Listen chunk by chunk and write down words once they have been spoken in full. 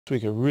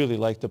Week I really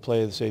liked the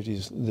play of the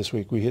safeties this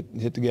week. We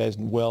hit the guys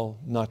well,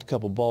 knocked a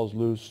couple balls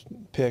loose,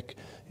 pick,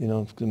 you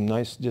know,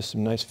 just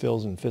some nice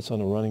fills and fits on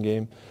the running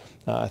game.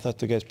 I thought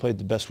the guys played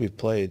the best we've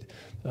played.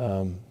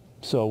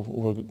 So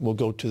we'll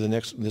go to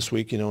the this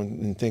week, you know,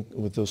 and think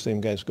with those same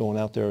guys going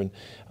out there,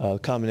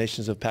 and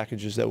combinations of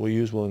packages that we'll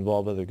use will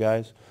involve other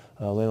guys.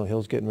 Lano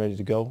Hill's getting ready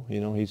to go.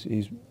 You know,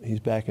 he's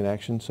back in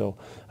action. So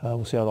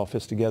we'll see how it all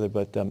fits together.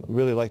 But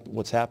really like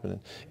what's happening,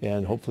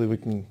 and hopefully we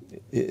can.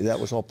 That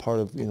was all part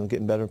of, you know,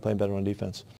 getting better and playing better on defense.